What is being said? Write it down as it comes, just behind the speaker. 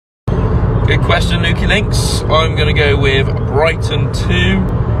Good question, Luke Linx. I'm going to go with Brighton 2,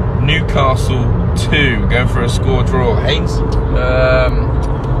 Newcastle 2. Going for a score draw. Haynes? I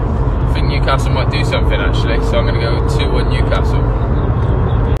think Newcastle might do something actually, so I'm going to go 2-1 Newcastle.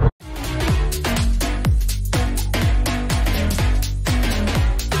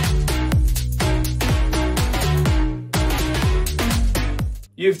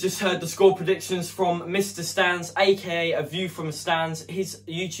 You've just heard the score predictions from Mr. Stands, aka A View from the Stands. His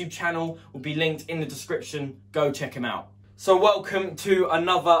YouTube channel will be linked in the description. Go check him out. So welcome to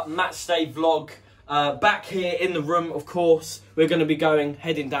another matchday vlog. Back here in the room, of course, we're going to be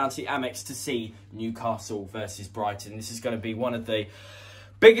heading down to the Amex to see Newcastle versus Brighton. This is going to be one of the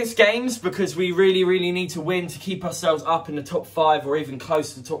biggest games because we really need to win to keep ourselves up in the top 5 or even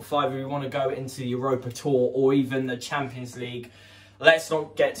close to the top 5 if we want to go into the Europa Tour or even the Champions League. Let's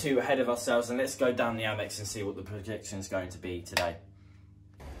not get too ahead of ourselves and let's go down the Amex and see what the prediction is going to be today.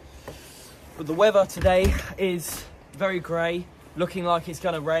 But the weather today is very grey, looking like it's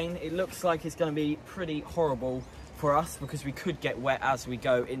going to rain. It looks like it's going to be pretty horrible for us because we could get wet as we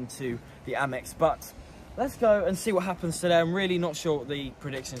go into the Amex. But let's go and see what happens today. I'm really not sure what the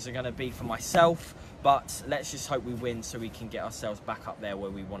predictions are going to be for myself, but let's just hope we win so we can get ourselves back up there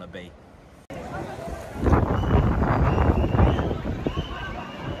where we want to be.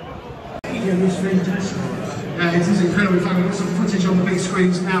 It's fantastic. It is incredible. We've got some footage on the big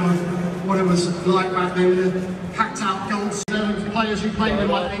screens now of what it was like back then. The packed out goals. Players who played in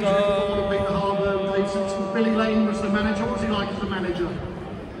like Adrian, Peter Harbour, Billy Lane was the manager. What was he like as the manager?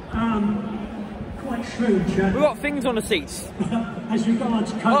 Quite shrewd, chap. We've got things on the seats. As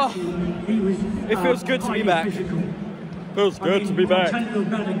regards coaching, he was. It feels good to be back. Feels good to be back.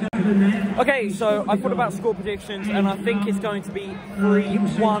 Okay, so I thought about score predictions and I think it's going to be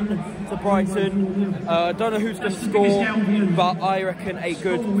 3-1 to Brighton. I don't know who's going to score, but I reckon a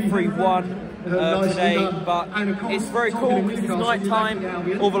good 3-1 today. But it's very cool because it's night time,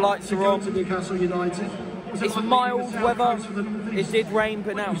 all the lights are on. It's mild weather, it did rain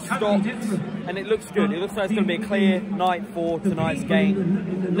but now it's stopped and it looks good. It looks like it's going to be a clear night for tonight's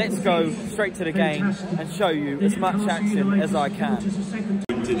game. Let's go straight to the game and show you as much action as I can.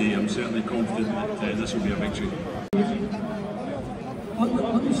 Today, I'm certainly confident that this will be a victory.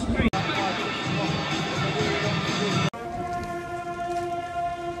 On the street.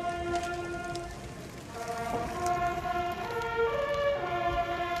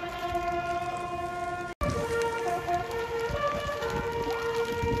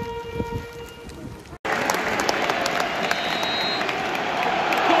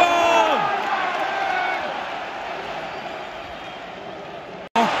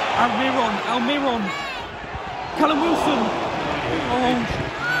 Almiron, Callum Wilson,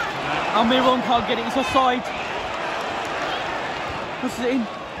 Almiron can't get it, it's offside. Puts it in.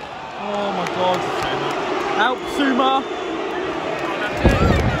 Oh my god. Out Suma.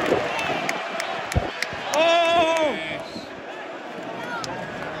 Oh!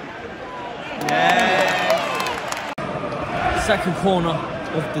 Yes! Second corner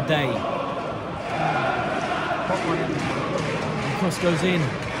of the day. The cross goes in.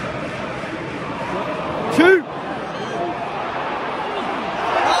 Shoot!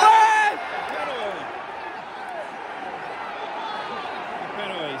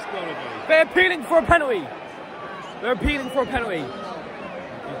 They're appealing for a penalty. They're appealing for a penalty. He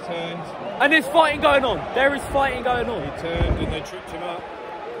turned. And there's fighting going on. There is fighting going on. He turned and they tripped him up.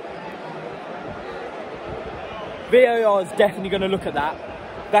 VAR is definitely going to look at that.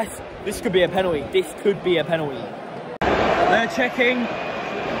 This could be a penalty. This could be a penalty. They're checking.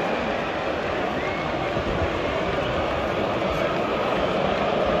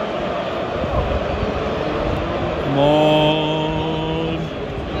 Come on.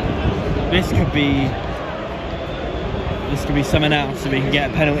 This could be something else, so we can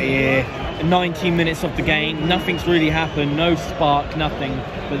get a penalty here. 19 minutes of the game, nothing's really happened, no spark, nothing.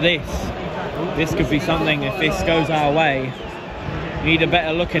 But this could be something if this goes our way. We need a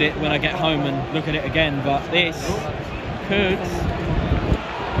better look at it when I get home and look at it again. But this could.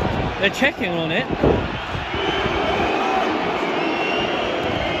 They're checking on it.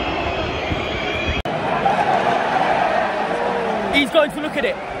 He's going to look at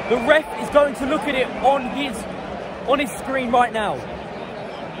it. The ref is going to look at it on his screen right now.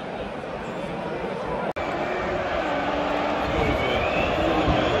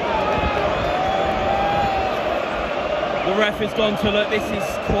 The ref is going to look. This is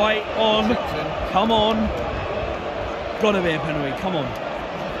quite on. Come on. Gotta be a penalty. Come on.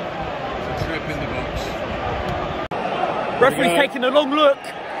 It's a trip in the box. Referee's taking a long look.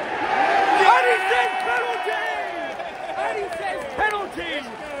 And he says penalty! And he says penalty!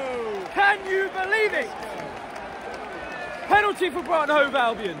 Can you believe it? Penalty for Brighton Hove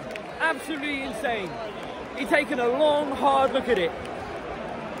Albion. Absolutely insane. He's taken a long, hard look at it.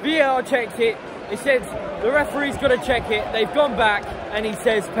 VAR checked it. It said the referee's got to check it. They've gone back and he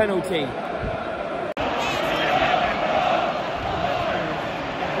says penalty.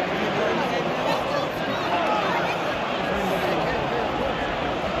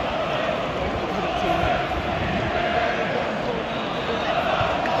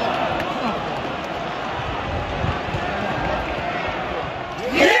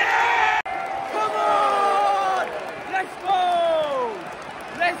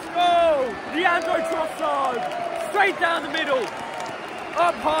 Straight down the middle,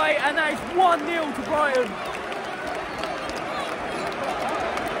 up high, and that is 1-0 to Brighton.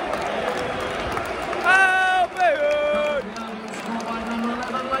 Albion!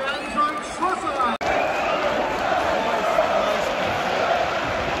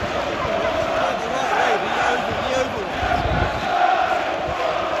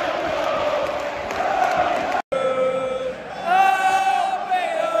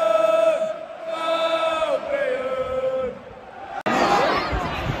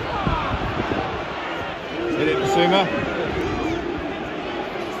 Hit it to Suma.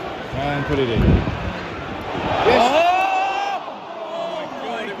 And put it in. Yes. Oh my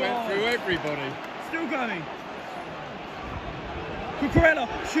God, it went through everybody. Still going. Cucurella,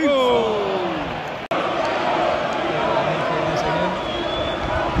 shoot. Oh.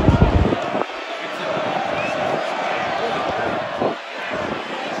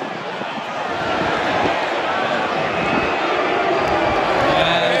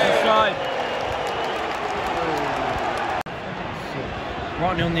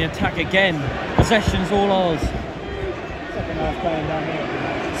 Brighton on the attack again. Possession's all ours. Second half playing down here.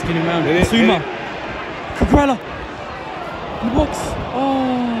 Skinning round. Suma. Cucurella. In the box. Oh.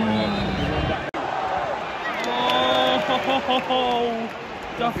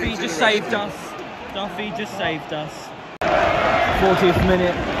 Duffy just saved us. Duffy just saved us. 40th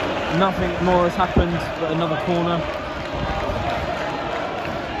minute. Nothing more has happened but another corner.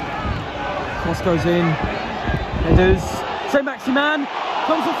 Cross goes in. Headers. Say Maximan.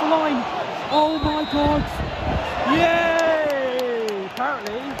 Comes off the line. Oh my God. Yay!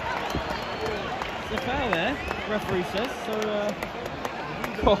 Apparently, it's a foul there, referee says. So,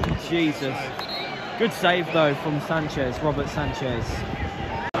 oh Jesus. Good save though from Sanchez, Robert Sanchez.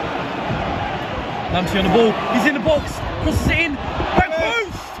 Lamptey on the ball. He's in the box. Crosses it in. Back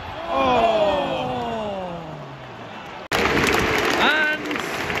post! Oh! And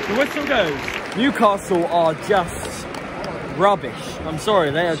the whistle goes. Newcastle are just rubbish. I'm sorry,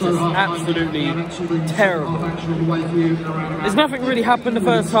 they are just absolutely terrible. There's nothing really happened the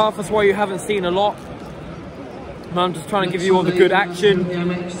first half, that's why you haven't seen a lot. I'm just trying to give you all the good action.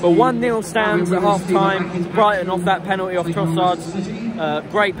 But 1-0 stands at half time. Brighton off that penalty off Trossard.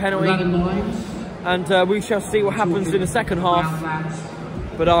 Great penalty. And we shall see what happens in the second half.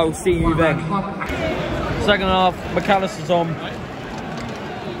 But I will see you then. Second half, McAllister's on.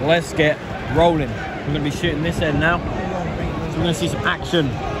 Let's get rolling. We're going to be shooting this end now. So we're going to see some action.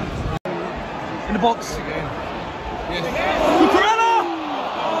 In the box. Cucurella!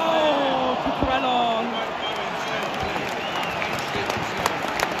 Oh, Cucurella!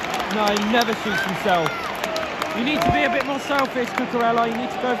 No, he never shoots himself. You need to be a bit more selfish, Cucurella. You need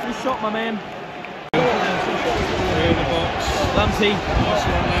to go for the shot, my man. In the box. Lamptey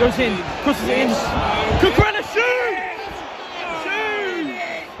goes in, crosses it in. Cucurella, shoot!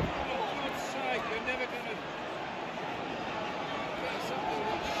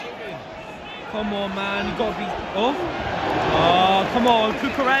 Come on, man, you gotta be. Oh, come on,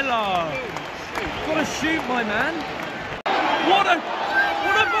 Cucurella. Gotta shoot, my man. What a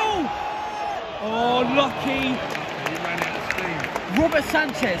ball! Oh, lucky. Robert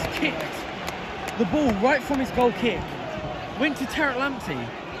Sanchez kicked the ball right from his goal kick. Went to Tarek Lamptey.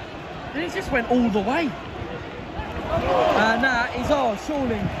 And it just went all the way. Nah, he's ours,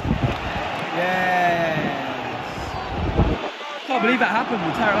 surely. Yes. Can't believe that happened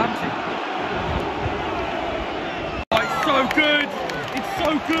with Tarek Lamptey. So good! It's so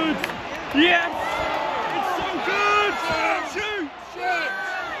good! Yes! It's so good! Shoot! Shoot!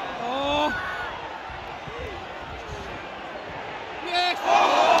 Oh! Yes! Oh!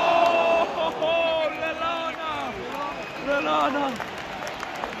 Lallana!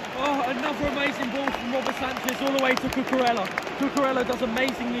 Oh, another amazing ball from Robert Sanchez all the way to Cucurella. Cucurella does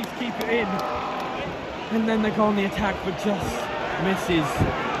amazingly to keep it in. And then they go on the attack but just misses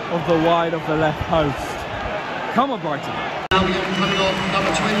of the wide of the left post. Come on, Brighton. Albion coming off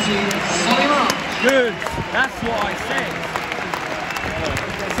number 20, Solly. Good. That's what I said.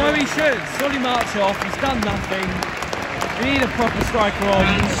 So he should. Solly march off. He's done nothing. We need a proper striker on.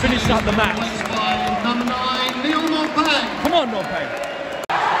 Finish up the match. Number 9, Leon Norpay. Come on, Norpay.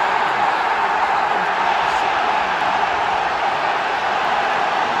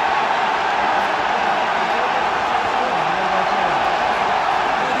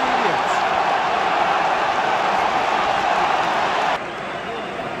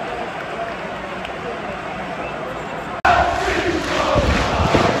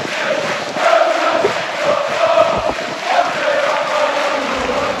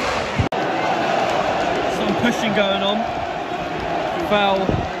 Pushing going on. Foul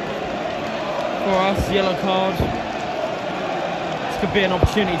for us, yellow card. This could be an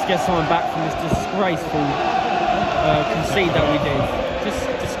opportunity to get someone back from this disgraceful concede that we did. Just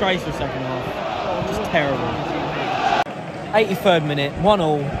disgraceful second half. Just terrible. 83rd minute,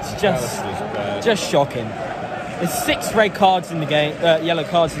 1-1. It's just shocking. There's 6 red cards in the game, yellow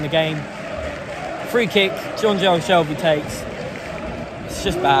cards in the game. Free kick, John Joe Shelby takes. It's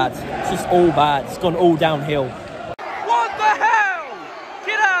just bad. It's just all bad. It's gone all downhill. What the hell?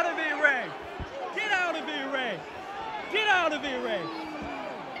 Get out of here, Ray. Get out of here, Ray. Get out of here, Ray.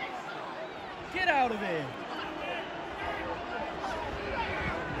 Get out of here.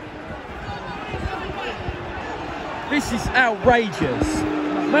 This is outrageous.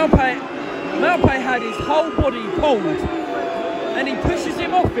 Malpay had his whole body pulled and he pushes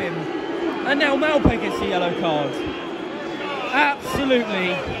him off him, and now Malpay gets a yellow card.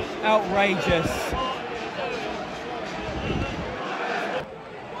 Absolutely outrageous.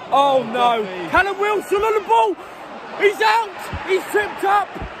 Oh no, Callum Wilson on the ball. He's out, he's tripped up.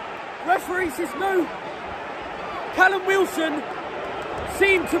 Referee says no. Callum Wilson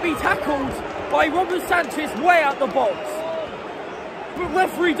seemed to be tackled by Robert Sanchez way out the box. But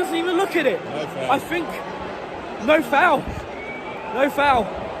referee doesn't even look at it. No foul. I think no foul. No foul.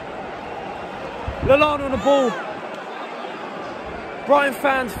 Lalana on the ball. Brighton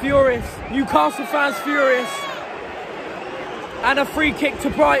fans furious, Newcastle fans furious, and a free kick to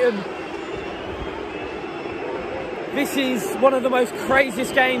Brighton. This is one of the most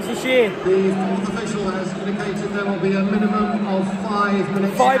craziest games this year. The fourth official has indicated there will be a minimum of 5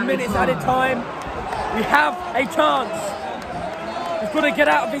 minutes. 5 minutes added time. We have a chance. We've got to get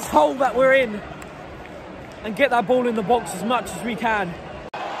out of this hole that we're in and get that ball in the box as much as we can.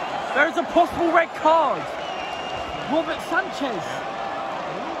 There is a possible red card. Robert Sanchez.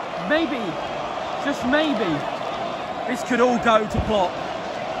 Maybe, just maybe, this could all go to plot.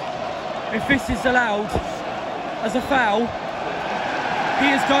 If this is allowed as a foul,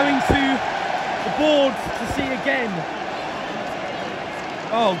 he is going to the board to see again.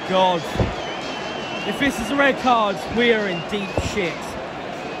 Oh God. If this is a red card, we are in deep shit.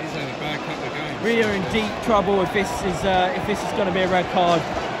 He's had a bad couple of games. We are in deep trouble if this is going to be a red card.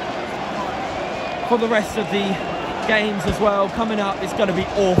 For the rest of the games as well coming up, it's going to be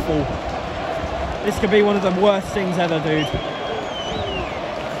awful. This could be one of the worst things ever, dude.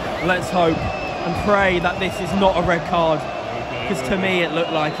 Let's hope and pray that this is not a red card, because to me it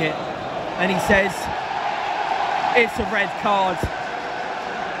looked like it. And he says it's a red card.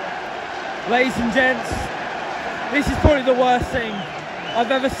 Ladies and gents, this is probably the worst thing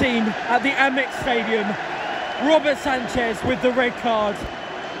I've ever seen at the Amex Stadium. Robert Sanchez with the red card.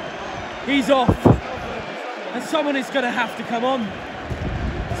 He's off. And someone is going to have to come on.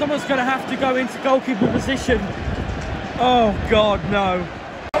 Someone's going to have to go into goalkeeper position. Oh God, no.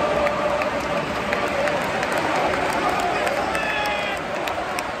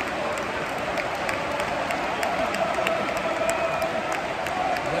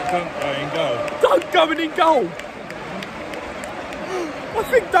 Dunk going in goal. I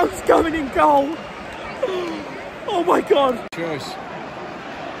think Dunk's going in goal. Oh my God. Choice.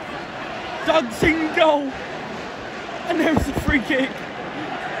 Dunk's in goal. And there's a free kick.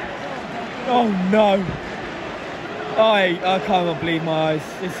 Oh no. I can't believe my eyes.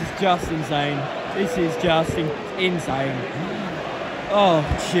 This is just insane. This is just insane. Oh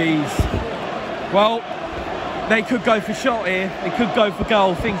jeez. Well, they could go for shot here. They could go for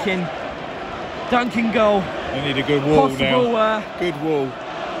goal, thinking dunking goal. They need a good wall possible, now. Good wall.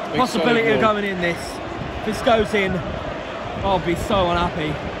 Big possibility of wall. going in this. If this goes in, I'll be so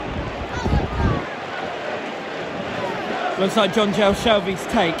unhappy. Looks like John Joe Shelby's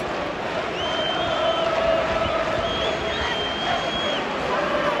take.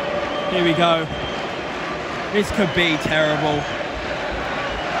 Here we go. This could be terrible.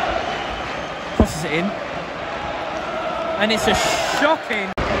 Crosses it in. And it's a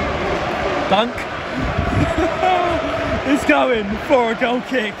shocking dunk. It's going for a goal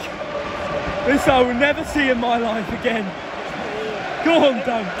kick. This I will never see in my life again. Go on,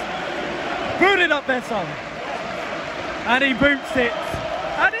 Dunk. Boot it up there, son. And he boots it.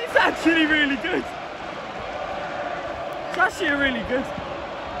 And it's actually really good. It's actually really good.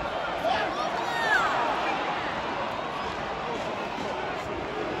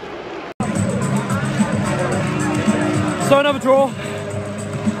 So another draw.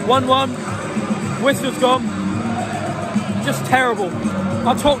 1-1. Whistle's gone. Just terrible.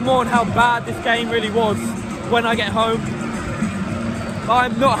 I'll talk more on how bad this game really was when I get home.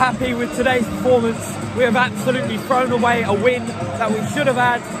 I'm not happy with today's performance. We have absolutely thrown away a win that we should have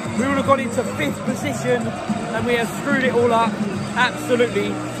had. We would have gone into 5th position and we have screwed it all up.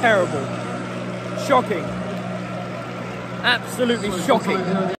 Absolutely terrible. Shocking. Absolutely shocking.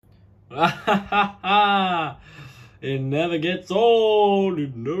 It never gets old.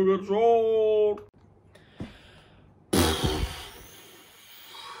 It never gets old.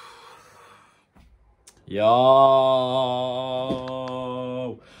 Yo,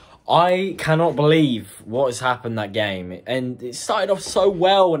 I cannot believe what has happened that game. And it started off so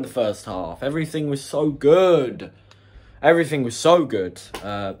well in the first half. Everything was so good. Everything was so good.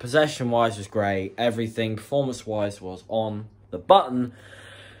 Possession-wise was great. Everything, performance-wise, was on the button.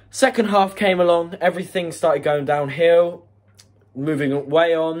 Second half came along. Everything started going downhill. Moving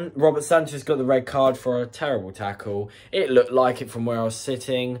way on. Robert Sanchez got the red card for a terrible tackle. It looked like it from where I was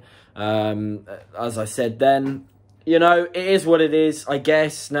sitting. As I said then, you know, it is what it is, I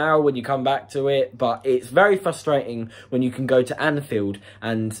guess, now when you come back to it. But it's very frustrating when you can go to Anfield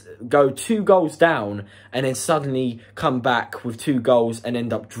and go 2 goals down and then suddenly come back with 2 goals and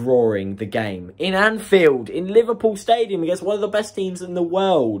end up drawing the game. In Anfield, in Liverpool Stadium, against one of the best teams in the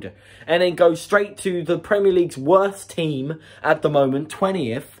world. And then go straight to the Premier League's worst team at the moment,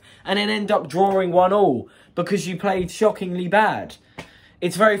 20th, and then end up drawing 1-1 because you played shockingly bad.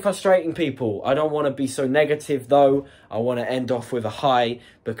 It's very frustrating, people. I don't want to be so negative, though. I want to end off with a high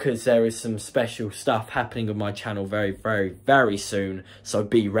because there is some special stuff happening on my channel very, very, very soon. So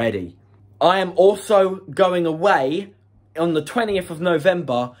be ready. I am also going away on the 20th of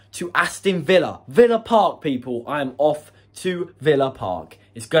November to Aston Villa. Villa Park, people. I am off to Villa Park.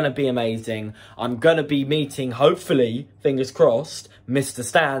 It's going to be amazing. I'm going to be meeting, hopefully, fingers crossed, Mr.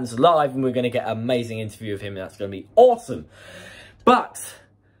 Stans live. And we're going to get an amazing interview of him. That's going to be awesome. But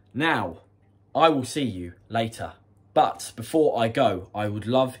now, I will see you later. But before I go, I would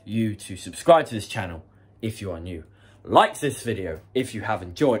love you to subscribe to this channel if you are new. Like this video if you have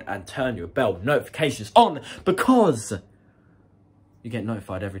enjoyed and turn your bell notifications on because you get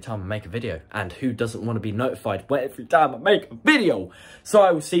notified every time I make a video. And who doesn't want to be notified every time I make a video? So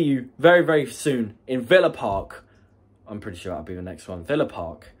I will see you very, very soon in Villa Park. I'm pretty sure that'll be the next one. Villa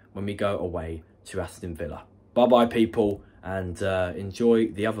Park when we go away to Aston Villa. Bye-bye, people. And enjoy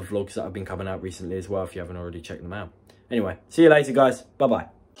the other vlogs that have been coming out recently as well if you haven't already checked them out. Anyway, see you later, guys. Bye-bye.